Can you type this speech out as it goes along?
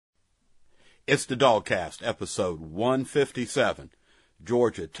It's the DawgCast, episode 157.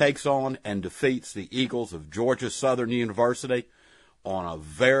 Georgia takes on and defeats the Eagles of Georgia Southern University on a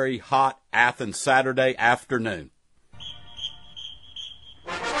very hot Athens Saturday afternoon.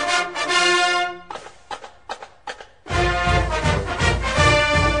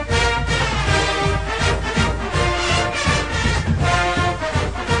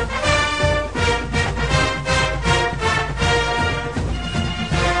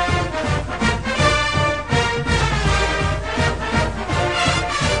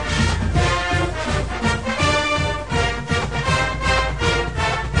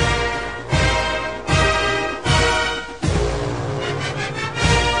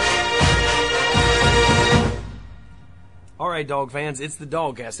 Dog fans, it's the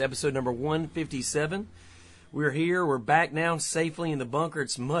DawgCast, episode number 157. We're here. We're back now safely in the bunker.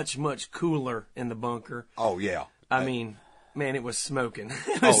 It's much, much cooler in the bunker. Oh, yeah. I mean, man, it was smoking.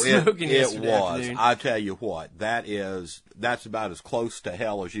 It was. Afternoon. I tell you what, that's about as close to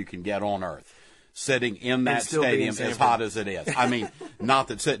hell as you can get on earth. Sitting in that stadium as hot as it is. I mean, not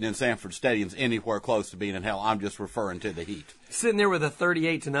that sitting in Sanford Stadium's anywhere close to being in hell. I'm just referring to the heat. Sitting there with a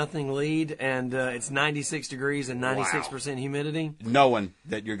 38-0 lead, and it's 96 degrees and 96% humidity. Knowing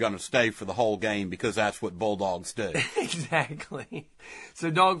that you're going to stay for the whole game because that's what Bulldogs do. Exactly.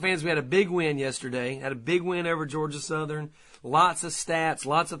 So, Dog fans, we had a big win yesterday. Had a big win over Georgia Southern. Lots of stats,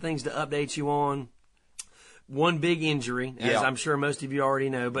 lots of things to update you on. One big injury, as I'm sure most of you already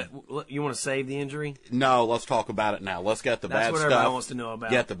know, but you want to save the injury? No, let's talk about it now. Let's get the bad stuff. That's what everyone wants to know about.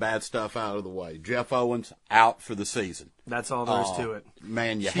 Get the bad stuff out of the way. Jeff Owens out for the season. That's all there is to it.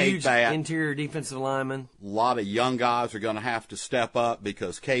 Man, you hate that. Huge interior defensive lineman. A lot of young guys are going to have to step up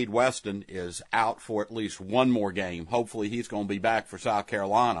because Cade Weston is out for at least one more game. Hopefully he's going to be back for South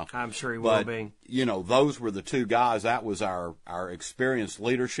Carolina. I'm sure he will be. You know, those were the two guys. That was our experienced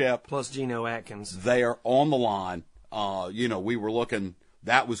leadership. Plus Geno Atkins. They are on the line. We were looking,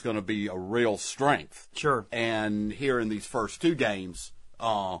 that was going to be a real strength. Sure. And here in these first two games,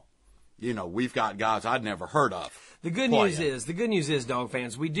 we've got guys I'd never heard of. The good news is, Dog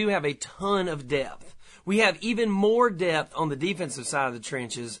fans, we do have a ton of depth. We have even more depth on the defensive side of the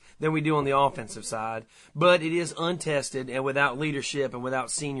trenches than we do on the offensive side, but it is untested and without leadership and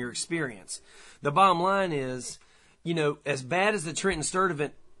without senior experience. The bottom line is, as bad as the Trenton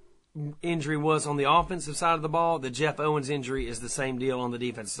Sturdivant injury was on the offensive side of the ball, the Jeff Owens injury is the same deal on the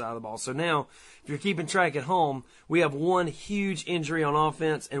defensive side of the ball. So now, if you're keeping track at home, we have one huge injury on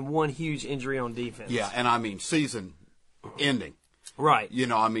offense and one huge injury on defense. Yeah, and I mean season ending. Right.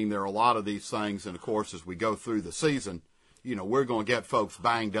 There are a lot of these things, and of course, as we go through the season, we're going to get folks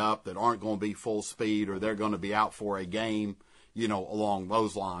banged up that aren't going to be full speed or they're going to be out for a game, along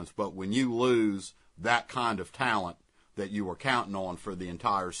those lines. But when you lose that kind of talent that you were counting on for the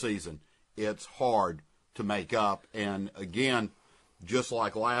entire season, it's hard to make up. And again, just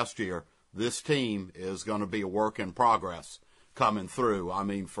like last year, this team is going to be a work in progress coming through. I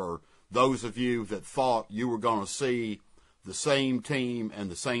mean, for those of you that thought you were going to see the same team and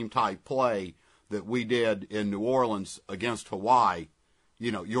the same type play that we did in New Orleans against Hawaii,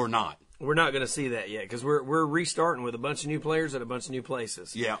 you're not. We're not going to see that yet because we're restarting with a bunch of new players at a bunch of new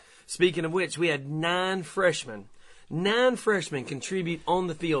places. Yeah. Speaking of which, we had 9 freshmen contribute on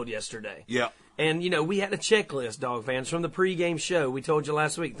the field yesterday. Yeah. And, we had a checklist, Dog fans, from the pregame show. We told you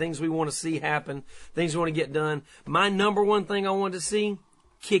last week, things we want to see happen, things we want to get done. My number one thing I wanted to see,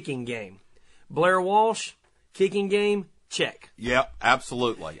 kicking game. Blair Walsh, kicking game, check. Yeah,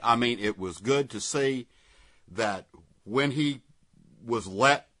 absolutely. I mean, it was good to see that when he was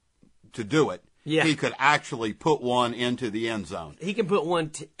let to do it, he could actually put one into the end zone. He can put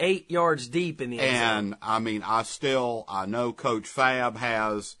one 8 yards deep in the end zone. And, I mean, I know Coach Fab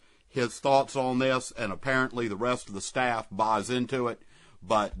has his thoughts on this, and apparently the rest of the staff buys into it.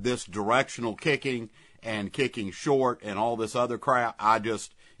 But this directional kicking and kicking short and all this other crap,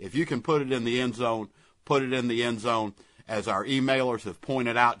 if you can put it in the end zone, put it in the end zone. As our emailers have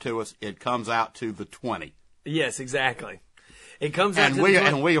pointed out to us, it comes out to the 20. Yes, exactly. It comes out and to we, the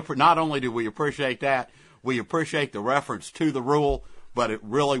 20. And we not only do we appreciate that, we appreciate the reference to the rule, but it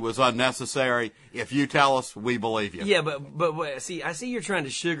really was unnecessary. If you tell us, we believe you. Yeah, but see, I see you're trying to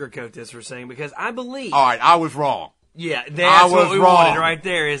sugarcoat this for a second because I believe. All right, I was wrong. Yeah, that's what we wanted right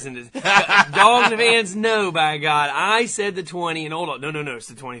there, isn't it? Dog fans know, by God, I said the 20, and Old Dog, no, it's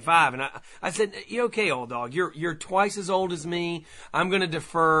the 25. And I said, you okay, Old Dog? You're twice as old as me. I'm going to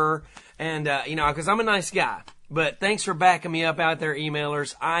defer, and because I'm a nice guy. But thanks for backing me up out there,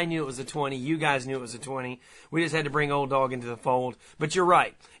 emailers. I knew it was a 20. You guys knew it was a 20. We just had to bring Old Dog into the fold. But you're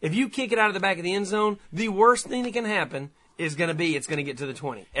right. If you kick it out of the back of the end zone, the worst thing that can happen is going to be it's going to get to the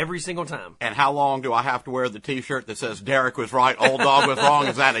 20 every single time. And how long do I have to wear the T-shirt that says Derek was right, Old Dog was wrong?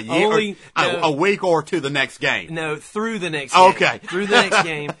 Is that a year? A week or to the next game? No, through the next game. Okay. Through the next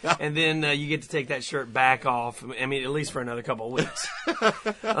game. And then you get to take that shirt back off. I mean, at least for another couple of weeks.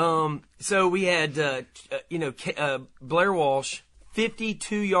 So we had, Blair Walsh,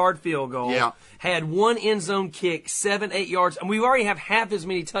 52-yard field goal. Yeah. Had one end zone kick, 7-8 yards. And we already have half as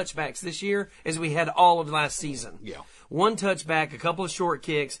many touchbacks this year as we had all of last season. Yeah. One touchback, a couple of short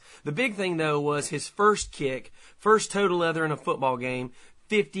kicks. The big thing, though, was his first kick, first total leather in a football game,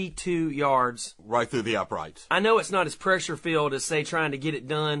 52 yards. Right through the uprights. I know it's not as pressure-filled as, say, trying to get it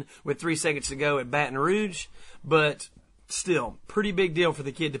done with 3 seconds to go at Baton Rouge, but still, pretty big deal for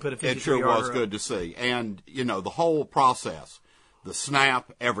the kid to put a 52-yarder. It sure was good to see. And, the whole process, the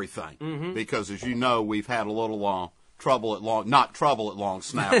snap, everything. Mm-hmm. Because, as you know, we've had a little not trouble at long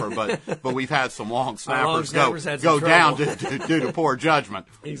snapper, but we've had some long snappers go down due to poor judgment.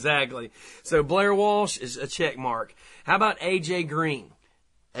 Exactly. So Blair Walsh is a check mark. How about A.J. Green?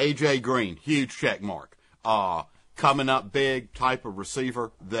 A.J. Green, huge check mark. Coming up big type of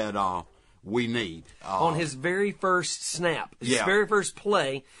receiver that we need. On his very first snap, very first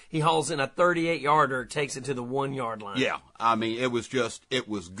play, he hauls in a 38-yarder, takes it to the 1-yard line. Yeah, I mean, it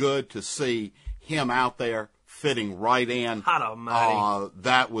was good to see him out there fitting right in. Hot almighty.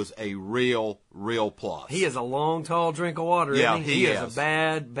 That was a real plus. He is a long, tall drink of water, isn't he? He is. A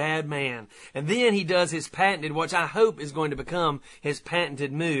bad, bad man. And then he does his patented, which I hope is going to become his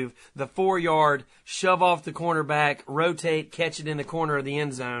patented move, the 4-yard shove off the cornerback, rotate, catch it in the corner of the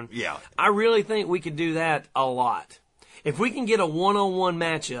end zone. Yeah. I really think we could do that a lot. If we can get a one-on-one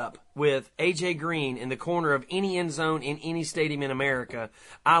matchup with A.J. Green in the corner of any end zone in any stadium in America,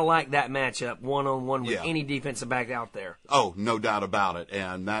 I like that matchup one-on-one with any defensive back out there. Oh, no doubt about it.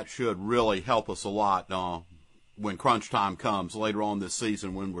 And that should really help us a lot when crunch time comes later on this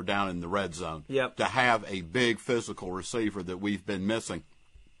season when we're down in the red zone. Yep. To have a big physical receiver that we've been missing,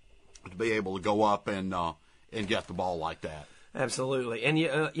 to be able to go up and get the ball like that. Absolutely. And,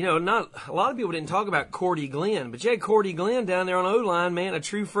 not a lot of people didn't talk about Cordy Glenn, but you had Cordy Glenn down there on O-line, man, a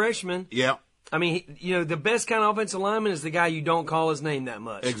true freshman. Yeah. I mean, the best kind of offensive lineman is the guy you don't call his name that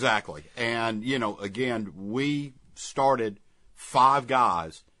much. Exactly. And, again, we started 5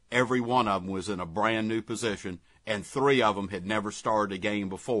 guys. Every one of them was in a brand new position, and 3 of them had never started a game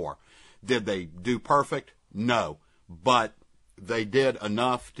before. Did they do perfect? No. But they did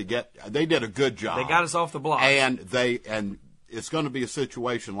enough they did a good job. They got us off the block. And it's going to be a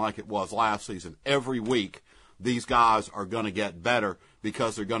situation like it was last season. Every week, these guys are going to get better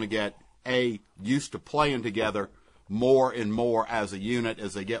because they're going to get, used to playing together more and more as a unit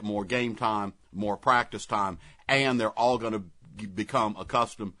as they get more game time, more practice time, and they're all going to become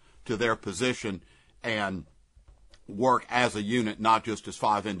accustomed to their position and work as a unit, not just as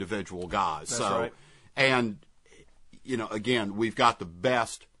 5 individual guys. That's right. And, again, we've got the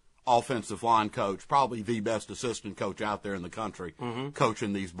best offensive line coach, probably the best assistant coach out there in the country,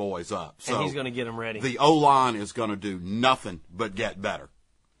 coaching these boys up. So and he's going to get them ready. The O-line is going to do nothing but get better.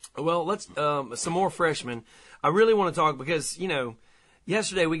 Well, let's some more freshmen. I really want to talk because,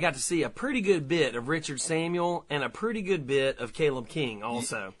 yesterday we got to see a pretty good bit of Richard Samuel and a pretty good bit of Caleb King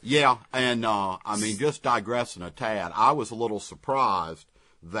also. Yeah, and, just digressing a tad, I was a little surprised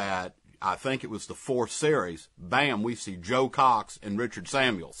that I think it was the 4th series. Bam, we see Joe Cox and Richard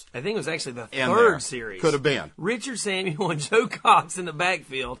Samuels. I think it was actually the 3rd series. Could have been. Richard Samuel and Joe Cox in the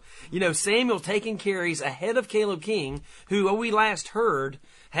backfield. Samuel taking carries ahead of Caleb King, who we last heard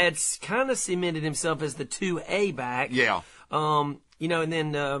had kind of cemented himself as the 2A back. Yeah. And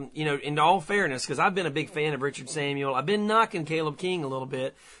then, in all fairness, because I've been a big fan of Richard Samuel, I've been knocking Caleb King a little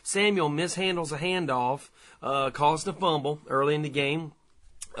bit. Samuel mishandles a handoff, caused a fumble early in the game.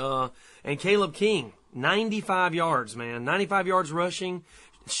 And Caleb King, 95 yards, man. 95 yards rushing.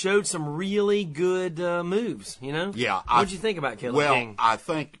 Showed some really good moves, Yeah. What'd you think about Caleb King? Well, I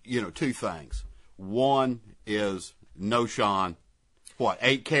think, 2 things. One is Noshawn,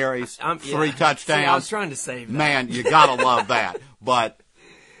 8 carries, 3 touchdowns. See, I was trying to save that. Man, you got to love that. But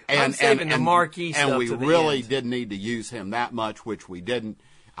I'm saving the marquee stuff and we to the really end. didn't need to use him that much, which we didn't.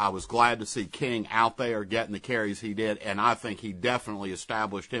 I was glad to see King out there getting the carries he did, and I think he definitely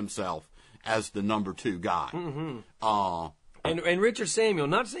established himself as the number 2 guy. Mm-hmm. And Richard Samuel,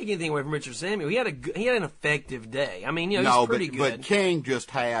 not to take anything away from Richard Samuel, he had an effective day. I mean, he's pretty good. But King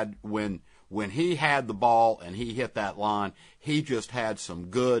just had when he had the ball and he hit that line, he just had some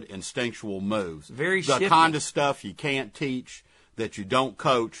good instinctual moves. Very shifty. The kind of stuff you can't teach, that you don't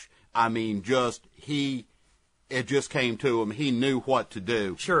coach. I mean, it just came to him. He knew what to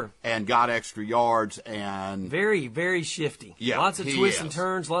do. Sure. And got extra yards and very, very shifty. Yeah, lots of twists and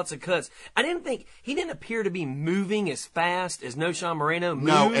turns, lots of cuts. He didn't appear to be moving as fast as Noshawn Moreno moves.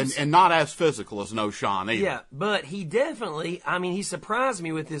 No, and not as physical as Noshawn either. Yeah, but he definitely, he surprised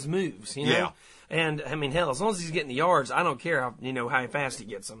me with his moves, you know? Yeah. And, hell, as long as he's getting the yards, I don't care how fast he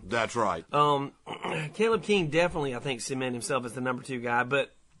gets them. That's right. Caleb King definitely, I think, cemented himself as the number 2 guy,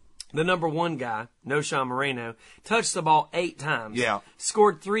 but the number 1 guy, Noshawn Moreno, touched the ball 8 times. Yeah.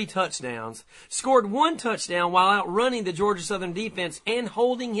 Scored 3 touchdowns. Scored 1 touchdown while outrunning the Georgia Southern defense and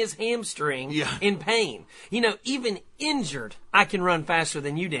holding his hamstring in pain. Even injured, I can run faster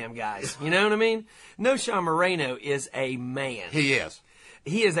than you damn guys. You know what I mean? Noshawn Moreno is a man. He is.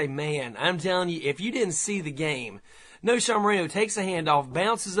 He is a man. I'm telling you, if you didn't see the game, Noshawn Moreno takes a handoff,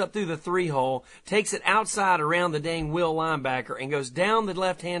 bounces up through the 3-hole, takes it outside around the dang Will linebacker, and goes down the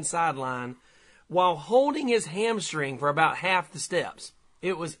left-hand sideline while holding his hamstring for about half the steps.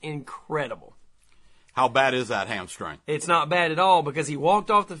 It was incredible. How bad is that hamstring? It's not bad at all because he walked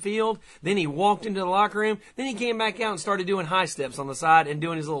off the field, then he walked into the locker room, then he came back out and started doing high steps on the side and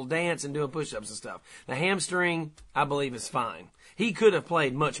doing his little dance and doing push-ups and stuff. The hamstring, I believe, is fine. He could have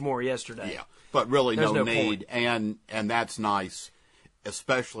played much more yesterday. Yeah, but really There's no need, and that's nice,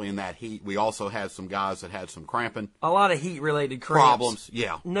 especially in that heat. We also had some guys that had some cramping. A lot of heat-related cramps. Problems,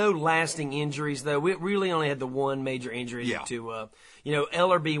 yeah. No lasting injuries, though. We really only had the one major injury to,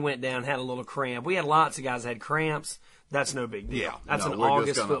 Ellerby went down, had a little cramp. We had lots of guys that had cramps. That's no big deal. Yeah, that's an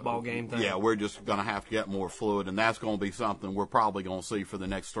August football game thing. Yeah, we're just going to have to get more fluid, and that's going to be something we're probably going to see for the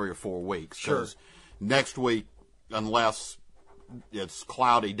next 3 or 4 weeks. Sure. Next week, unless it's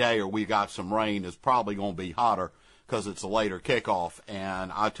cloudy day or we got some rain, is probably going to be hotter because it's a later kickoff. And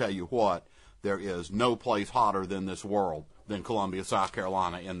I tell you what, there is no place hotter than this world than Columbia, South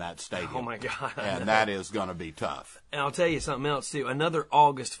Carolina in that stadium. Oh, my God. And that is going to be tough. And I'll tell you something else, too. Another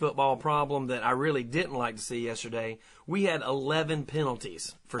August football problem that I really didn't like to see yesterday, we had 11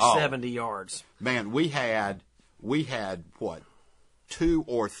 penalties for 70 yards. Man, we had what, 2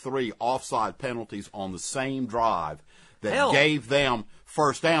 or 3 offside penalties on the same drive that gave them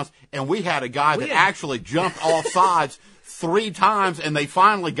first downs. And we had a guy that actually jumped off sides 3 times, and they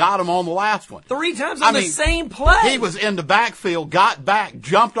finally got him on the last one. 3 times on the same play? He was in the backfield, got back,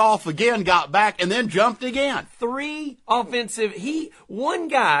 jumped off again, got back, and then jumped again. 3 offensive. One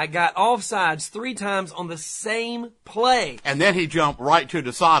guy got offsides 3 times on the same play. And then he jumped right to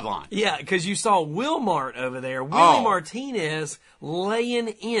the sideline. Yeah, because you saw Wilmart over there. Willie Martinez laying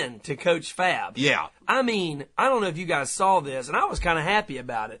in to Coach Fab. Yeah. I don't know if you guys saw this, and I was kind of happy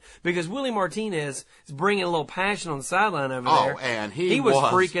about it because Willie Martinez is bringing a little passion on the sideline over there. Oh, and he was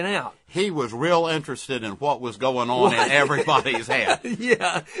freaking out. He was real interested in what was going on in everybody's head.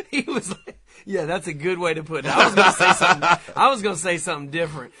 Yeah, he was like, yeah, that's a good way to put it. I was going to say something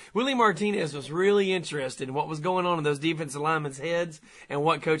different. Willie Martinez was really interested in what was going on in those defensive linemen's heads and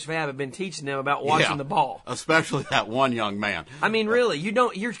what Coach Fab had been teaching them about watching the ball. Especially that one young man. Really,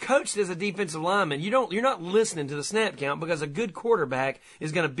 you're coached as a defensive lineman. You're not listening to the snap count because a good quarterback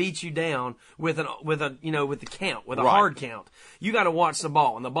is going to beat you down with a hard count. You got to watch the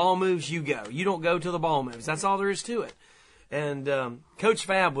ball. When the ball moves, you go. You don't go till the ball moves. That's all there is to it. And Coach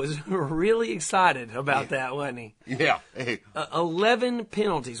Fab was really excited about that, wasn't he? Yeah. 11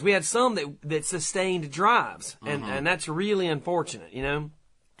 penalties. We had some that sustained drives, and that's really unfortunate, you know.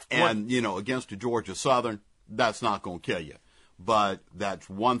 And, against the Georgia Southern, that's not going to kill you. But that's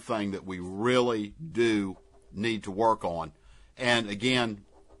one thing that we really do need to work on. And, again,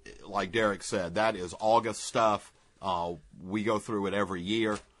 like Derek said, that is August stuff. We go through it every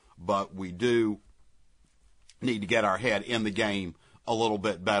year, but we do need to get our head in the game a little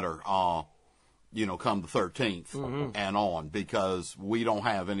bit better, come the 13th and on, because we don't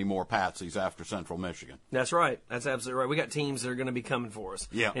have any more patsies after Central Michigan. That's right. That's absolutely right. We got teams that are going to be coming for us.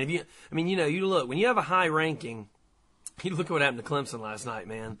 Yeah. And if you look, when you have a high ranking, you look at what happened to Clemson last night,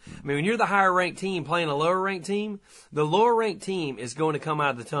 man. When you're the higher ranked team playing a lower ranked team, the lower ranked team is going to come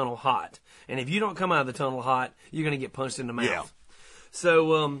out of the tunnel hot. And if you don't come out of the tunnel hot, you're going to get punched in the mouth. Yeah.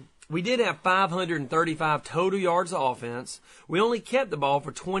 So, we did have 535 total yards of offense. We only kept the ball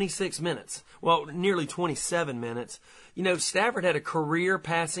for 26 minutes. Well, nearly 27 minutes. Stafford had a career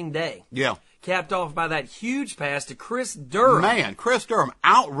passing day. Yeah. capped off by that huge pass to Chris Durham. Man, Chris Durham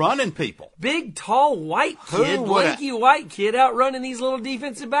outrunning people. Big, tall, white kid, lanky white kid outrunning these little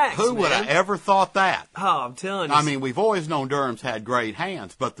defensive backs. Who would have ever thought that? Oh, I'm telling you. I mean, we've always known Durham's had great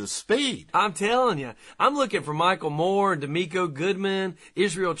hands, but the speed. I'm telling you. I'm looking for Michael Moore, D'Amico Goodman,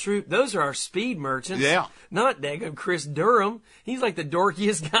 Israel Troop. Those are our speed merchants. Yeah. Not daggum Chris Durham. He's like the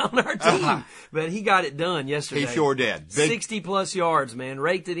dorkiest guy on our team. But he got it done yesterday. He sure did. 60-plus yards, man.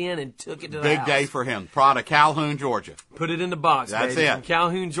 Raked it in and took it to the house. Big day for him. Proud of Calhoun, Georgia. Put it in the box, That's baby. it. From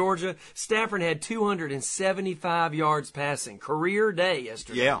Calhoun, Georgia. Stafford had 275 yards passing. Career day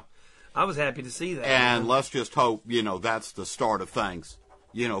yesterday. Yeah. I was happy to see that. And let's just hope, that's the start of things,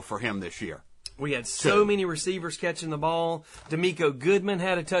 for him this year. We had so many receivers catching the ball. D'Amico Goodman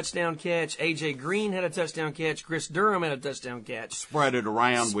had a touchdown catch. A.J. Green had a touchdown catch. Chris Durham had a touchdown catch. Spread it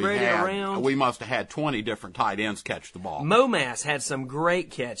around. We must have had 20 different tight ends catch the ball. Momass had some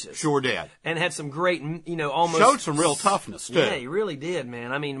great catches. Sure did. And had some great, almost... Showed some real toughness, too. Yeah, he really did,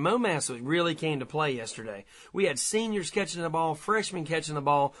 man. I mean, Momass really came to play yesterday. We had seniors catching the ball, freshmen catching the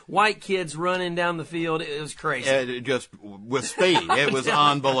ball, white kids running down the field. It was crazy. It just, with speed, it was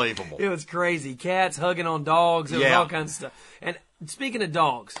unbelievable. It was crazy. Cats hugging on dogs. It was all kinds of stuff. And speaking of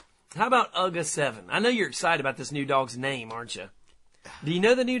dogs, how about Ugga 7? I know you're excited about this new dog's name, aren't you? Do you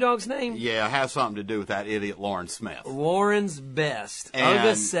know the new dog's name? Yeah, it has something to do with that idiot Lauren Smith. Lauren's Best.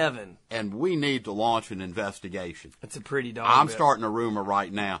 Ugga 7. And we need to launch an investigation. It's a pretty dog. I'm starting a rumor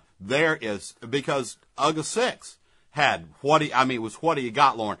right now. Because Ugga 6 had it was what he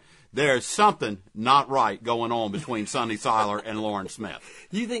got, Lauren. There's something not right going on between Sonny Seiler and Lauren Smith.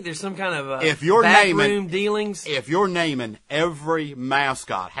 You think there's some kind of backroom dealings? If you're naming every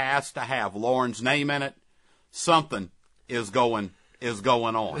mascot has to have Lauren's name in it, something is going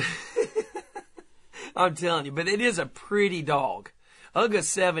on. I'm telling you, but it is a pretty dog. Ugga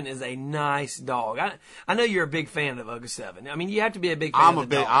 7 is a nice dog. I know you're a big fan of Ugga 7. I mean, you have to be a big fan of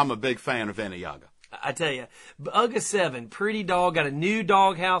the dog. I'm a big fan of any Ugga. I tell you, Ugga 7, pretty dog, got a new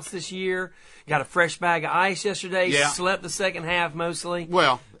dog house this year, got a fresh bag of ice yesterday, slept the second half mostly.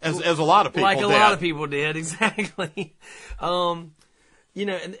 Well, as a lot of people did. Like a lot of people did, exactly. And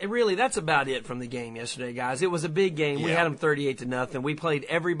really, that's about it from the game yesterday, guys. It was a big game. Yeah. We had them 38-0. We played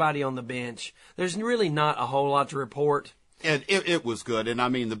everybody on the bench. There's really not a whole lot to report. And it was good. And, I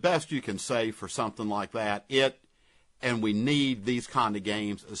mean, the best you can say for something like that, and we need these kind of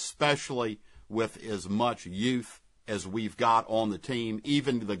games, especially with as much youth as we've got on the team,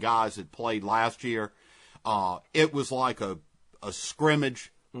 even the guys that played last year. It was like a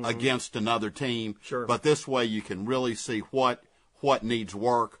scrimmage against another team. Sure. But this way you can really see what needs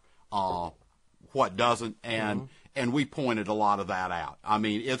work, what doesn't, and we pointed a lot of that out. I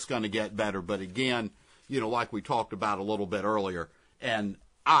mean, it's going to get better. But again, like we talked about a little bit earlier, and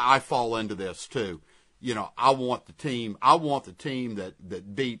I fall into this too. I want the team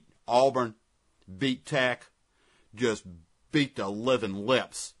that beat Auburn, beat Tech, just beat the living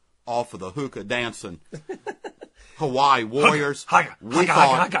lips off of the hookah dancing Hawaii Warriors. We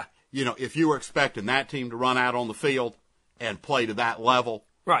thought, if you were expecting that team to run out on the field and play to that level,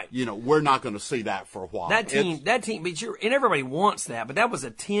 right? We're not going to see that for a while. That team, and everybody wants that, but that was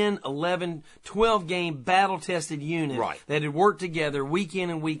a 10, 11, 12 game battle tested unit that had worked together week in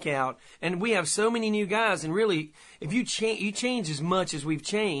and week out. And we have so many new guys, and really, if you change as much as we've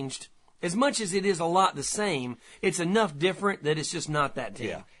changed. As much as it is a lot the same, it's enough different that it's just not that team.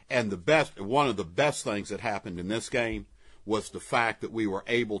 Yeah, and one of the best things that happened in this game was the fact that we were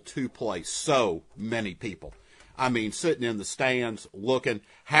able to play so many people. I mean, sitting in the stands looking,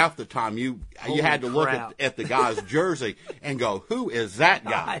 half the time you had to look at the guy's jersey and go, who is that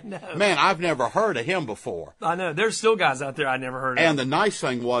guy? I know. Man, I've never heard of him before. I know. There's still guys out there I never heard of. And the nice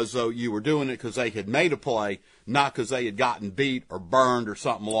thing was, though, you were doing it because they had made a play, not because they had gotten beat or burned or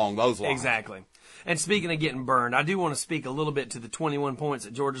something along those lines. Exactly. And speaking of getting burned, I do want to speak a little bit to the 21 points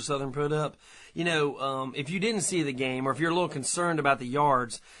that Georgia Southern put up. If you didn't see the game or if you're a little concerned about the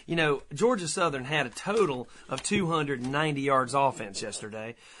yards, Georgia Southern had a total of 290 yards offense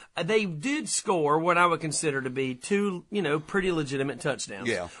yesterday. They did score what I would consider to be two, pretty legitimate touchdowns.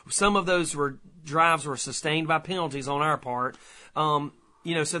 Yeah. Some of those drives were sustained by penalties on our part.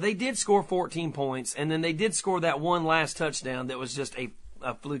 So they did score 14 points, and then they did score that one last touchdown that was just a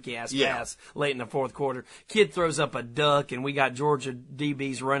fluky-ass pass late in the fourth quarter. Kid throws up a duck, and we got Georgia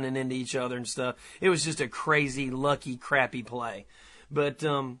DBs running into each other and stuff. It was just a crazy, lucky, crappy play. But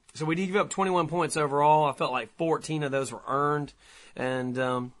so we did give up 21 points overall. I felt like 14 of those were earned. And,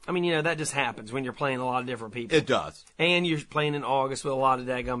 that just happens when you're playing a lot of different people. It does. And you're playing in August with a lot of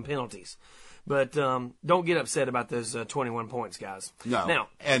daggum penalties. But don't get upset about those 21 points, guys. No. Now,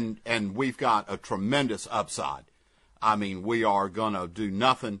 and we've got a tremendous upside. I mean, we are going to do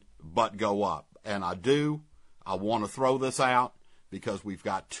nothing but go up. And I want to throw this out because we've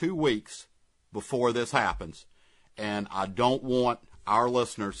got 2 weeks before this happens. And I don't want our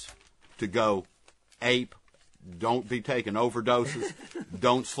listeners to go ape. Don't be taking overdoses.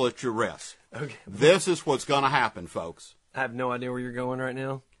 Don't slit your wrists. Okay. This is what's going to happen, folks. I have no idea where you're going right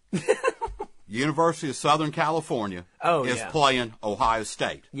now. University of Southern California is playing Ohio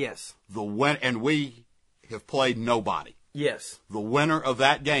State. Yes. And we have played nobody. Yes. The winner of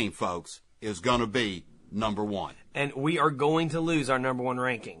that game, folks, is going to be number 1. And we are going to lose our number 1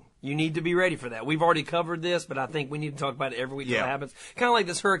 ranking. You need to be ready for that. We've already covered this, but I think we need to talk about it every week till it happens. Kind of like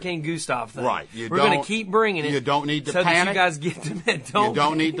this Hurricane Gustav thing. Right. We're going to keep bringing it. You don't need to so panic. That you guys get to it. You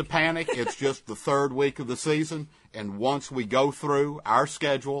don't need to panic. It's just the 3rd week of the season, and once we go through our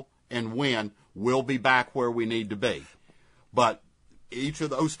schedule and win, we'll be back where we need to be. But each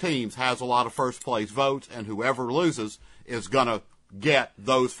of those teams has a lot of first-place votes, and whoever loses is going to get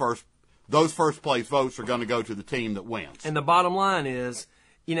those first-place votes are going to go to the team that wins. And the bottom line is,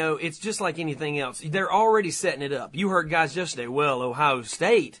 it's just like anything else. They're already setting it up. You heard guys yesterday, well, Ohio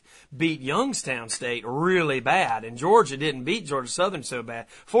State beat Youngstown State really bad, and Georgia didn't beat Georgia Southern so bad.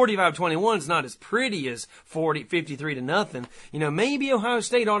 45-21 is not as pretty as 53-0. Maybe Ohio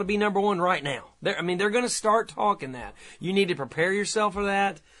State ought to be number 1 right now. They're going to start talking that. You need to prepare yourself for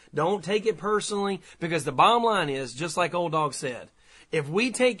that. Don't take it personally, because the bottom line is, just like Old Dog said, if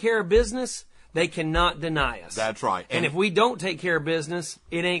we take care of business, they cannot deny us. That's right. And if we don't take care of business,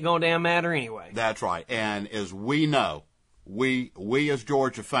 it ain't going to damn matter anyway. That's right. And as we know, we as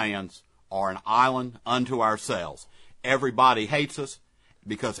Georgia fans are an island unto ourselves. Everybody hates us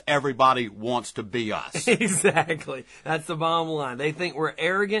because everybody wants to be us. Exactly. That's the bottom line. They think we're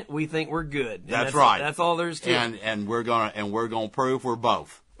arrogant. We think we're good. That's right. That's all there is to it. And we're gonna prove we're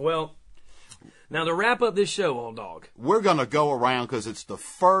both. Well, now to wrap up this show, Old Dog, we're going to go around because it's the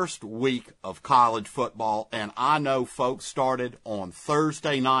first week of college football, and I know folks started on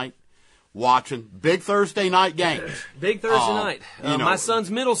Thursday night watching big Thursday night games. Big Thursday night. My son's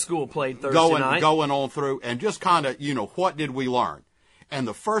middle school played Thursday night. Going on through, and just kind of, what did we learn? And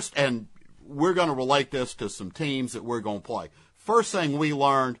we're going to relate this to some teams that we're going to play. First thing we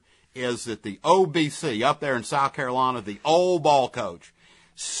learned is that the OBC up there in South Carolina, the old ball coach,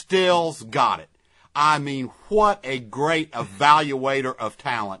 still's got it. I mean, what a great evaluator of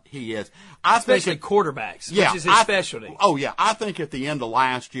talent he is. Especially quarterbacks, which is his specialty. Oh, yeah. I think at the end of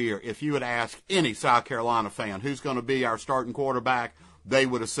last year, if you had asked any South Carolina fan who's going to be our starting quarterback, they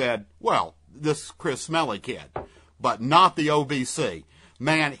would have said, well, this Chris Smelly kid. But not the OBC.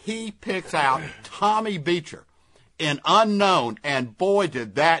 Man, he picks out Tommy Beecher, an unknown, and boy,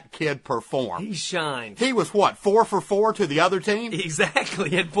 did that kid perform. He shined. He was, 4 for 4 to the other team? Exactly.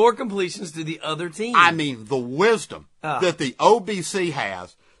 He had 4 completions to the other team. I mean, the wisdom that the OBC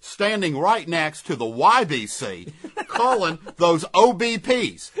has, standing right next to the YBC, calling those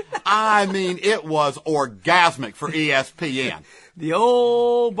OBPs. I mean, it was orgasmic for ESPN. The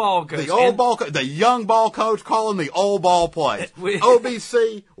old ball coach. The young ball coach calling the old ball plays.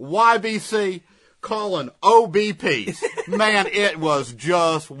 OBC, YBC, calling OBPs. Man, it was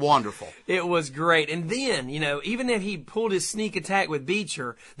just wonderful. It was great. And then, even if he pulled his sneak attack with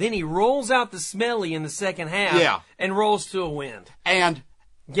Beecher, then he rolls out the Smelly in the second half and rolls to a win. And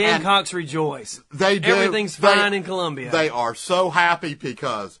Gamecocks rejoice. They do. Everything's fine in Columbia. They are so happy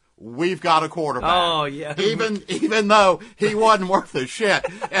because we've got a quarterback. Oh, yeah. Even though he wasn't worth a shit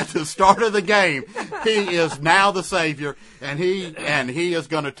at the start of the game, he is now the savior, and he is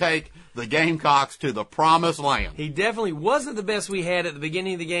going to take the Gamecocks to the promised land. He definitely wasn't the best we had at the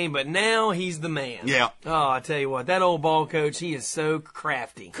beginning of the game, but now he's the man. Yeah. Oh, I tell you what, that old ball coach, he is so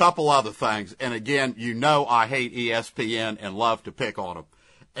crafty. Couple other things, and again, I hate ESPN and love to pick on them.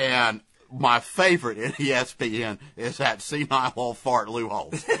 And my favorite in ESPN is that senile old fart Lou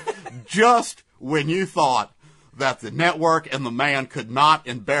Holtz. Just when you thought that the network and the man could not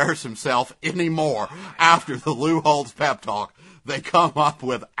embarrass himself anymore after the Lou Holtz pep talk, they come up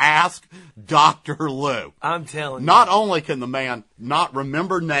with Ask Dr. Lou. I'm telling you. Not only can the man not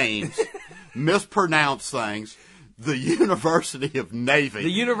remember names, mispronounce things, the University of Navy. The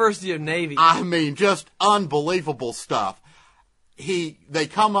University of Navy. I mean, just unbelievable stuff. They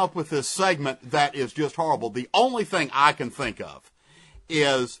come up with this segment that is just horrible. The only thing I can think of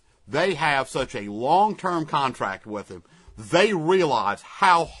is they have such a long-term contract with him. They realize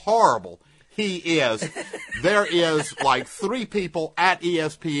how horrible he is. There is like 3 people at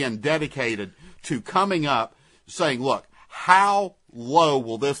ESPN dedicated to coming up saying, look, how low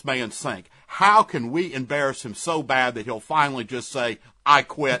will this man sink? how can we embarrass him so bad that he'll finally just say, I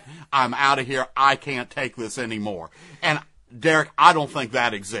quit, I'm out of here, I can't take this anymore. And Derek, I don't think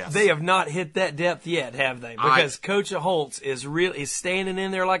that exists. They have not hit that depth yet, have they? Because Coach Holtz is standing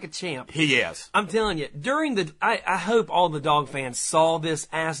in there like a champ. He is. I'm telling you, I hope all the Dog fans saw this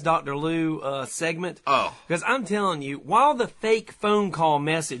Ask Dr. Lou segment. Oh. Because I'm telling you, while the fake phone call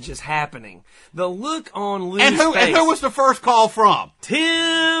message is happening, the look on Lou's face. And who was the first call from?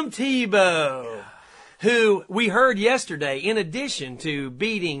 Tim Tebow, who we heard yesterday, in addition to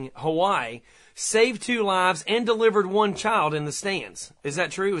beating Hawaii, saved 2 lives and delivered 1 child in the stands. Is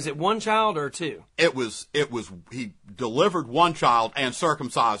that true? Is it 1 child or 2? He delivered 1 child and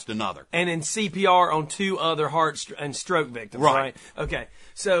circumcised another. And in CPR on 2 other heart and stroke victims, right? Okay.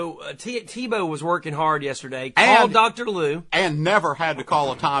 So Tebow was working hard yesterday, called Dr. Lou. And never had to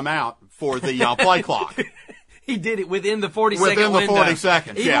call a timeout for the play clock. He did it within the 40-second window. Within the 40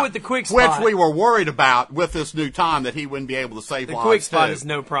 seconds, Even with the quick spot. Which we were worried about with this new time that he wouldn't be able to save lives. The quick spot is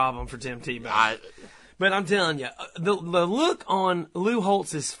no problem for Tim Tebow. But I'm telling you, the look on Lou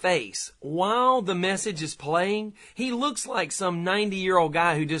Holtz's face while the message is playing, he looks like some 90-year-old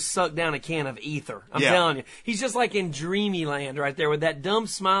guy who just sucked down a can of ether. I'm telling you. He's just like in dreamy land right there with that dumb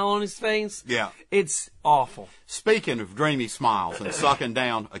smile on his face. Yeah. It's awful. Speaking of dreamy smiles and sucking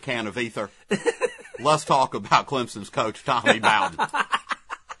down a can of ether, let's talk about Clemson's coach, Tommy Bowden.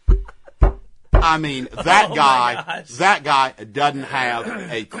 I mean, that guy doesn't have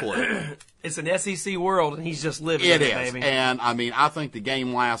a clue. It's an SEC world, and he's just living in it, baby. And, I mean, I think the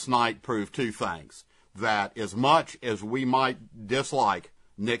game last night proved 2 things. That as much as we might dislike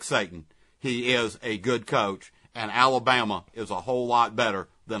Nick Saban, he is a good coach, and Alabama is a whole lot better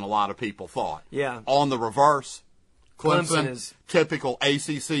than a lot of people thought. Yeah. On the reverse, Clemson is typical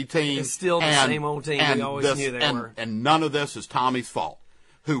ACC team. It's still the same old team we always knew they were. And none of this is Tommy's fault,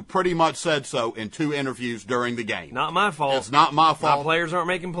 who pretty much said so in 2 interviews during the game. Not my fault. It's not my fault. My players aren't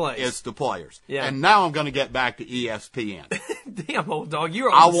making plays. It's the players. Yeah. And now I'm going to get back to ESPN. Damn, old dog,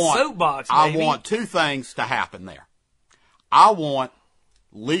 you're on the soapbox, baby. I want 2 things to happen there. I want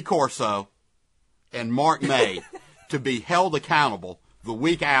Lee Corso and Mark May to be held accountable the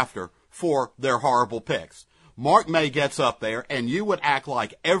week after for their horrible picks. Mark May gets up there, and you would act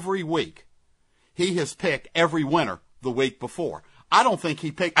like every week he has picked every winner the week before. I don't think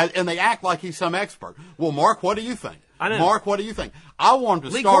he picked, and they act like he's some expert. Well, Mark, what do you think? I know. Mark, what do you think? I want him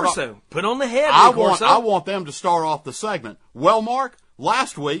to Lee start Corso, off. put on the head, I Lee Corso. want them to start off the segment. Well, Mark,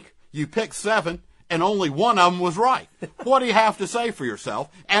 last week you picked 7, and only 1 of them was right. What do you have to say for yourself?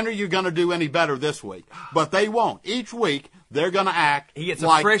 And are you going to do any better this week? But they won't. Each week they're going to act. He gets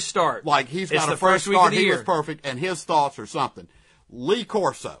like, a fresh start. Like he's it's got a the fresh first week start. Of the he year. was perfect, and his thoughts are something. Lee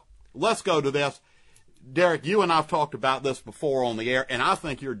Corso. Let's go to this. Derek, you and I have talked about this before on the air, and I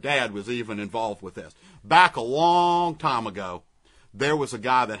think your dad was even involved with this. Back a long time ago, there was a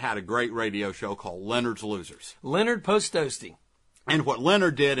guy that had a great radio show called Leonard's Losers. Leonard Postosty. And what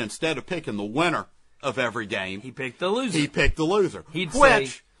Leonard did, instead of picking the winner of every game, he picked the loser. He picked the loser.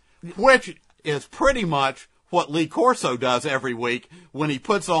 Which is pretty much what Lee Corso does every week when he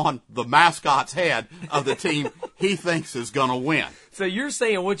puts on the mascot's head of the team he thinks is going to win. So you're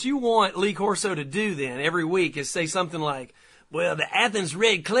saying what you want Lee Corso to do then every week is say something like, well, the Athens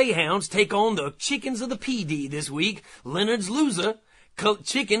Red Clayhounds take on the Chickens of the PD this week. Leonard's loser,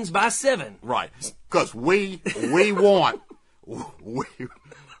 Chickens by 7. Right. Because we want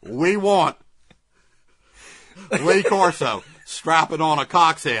Lee Corso strap it on a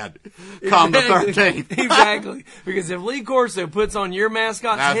cock's head come the 13th. Exactly. Because if Lee Corso puts on your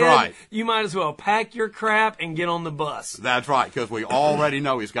mascot's head, right. You might as well pack your crap and get on the bus. That's right, because we already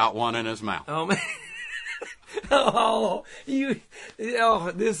know he's got one in his mouth. Oh, man.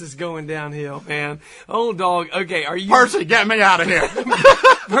 This is going downhill, man. Oh, dog. Okay, are you... Percy, get me out of here.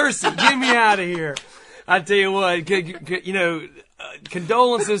 Percy, get me out of here. I tell you what,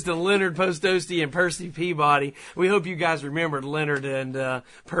 condolences to Leonard Postosty and Percy Peabody. We hope you guys remembered Leonard and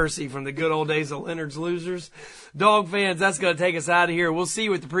Percy from the good old days of Leonard's Losers. Dog fans, that's going to take us out of here. We'll see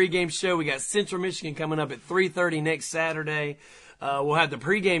you at the pregame show. We got Central Michigan coming up at 3:30 next Saturday. We'll have the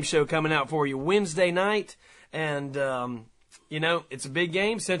pregame show coming out for you Wednesday night. And, it's a big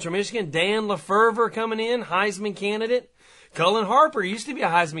game. Central Michigan. Dan LaFerver coming in, Heisman candidate. Cullen Harper used to be a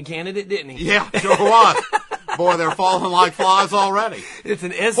Heisman candidate, didn't he? Yeah, sure was. Boy, they're falling like flies already. It's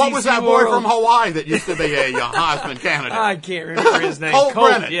an SEC What was that boy from Hawaii that used to be a Heisman candidate? I can't remember his name. Colt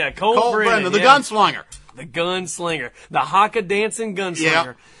Brennan. Yeah, Colt Brennan. The gunslinger. The gunslinger. The haka dancing gunslinger.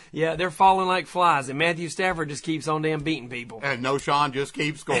 Yep. Yeah, they're falling like flies, and Matthew Stafford just keeps on damn beating people. And No Sean just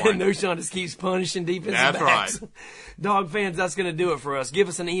keeps going. And No Sean just keeps punishing defensive backs. That's right. Dog fans, that's going to do it for us. Give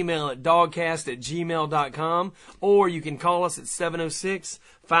us an email at dawgcast@gmail.com, or you can call us at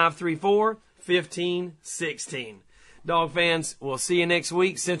 706-534-1516. Dog fans, we'll see you next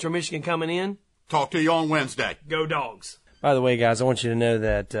week. Central Michigan coming in. Talk to you on Wednesday. Go Dogs. By the way, guys, I want you to know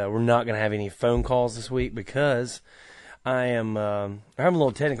that we're not going to have any phone calls this week because I'm having a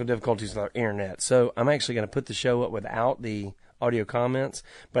little technical difficulties with our internet. So I'm actually going to put the show up without the audio comments,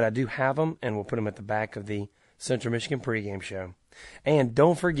 but I do have them, and we'll put them at the back of the Central Michigan pregame show. And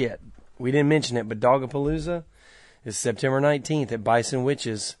don't forget, we didn't mention it, but Dogapalooza is September 19th at Bison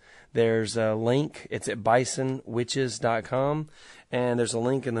Witches. There's a link. It's at bisonwitches.com, and there's a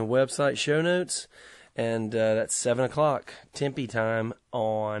link in the website show notes. And that's 7 o'clock Tempe time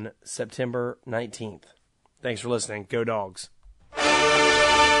on September 19th. Thanks for listening. Go Dogs.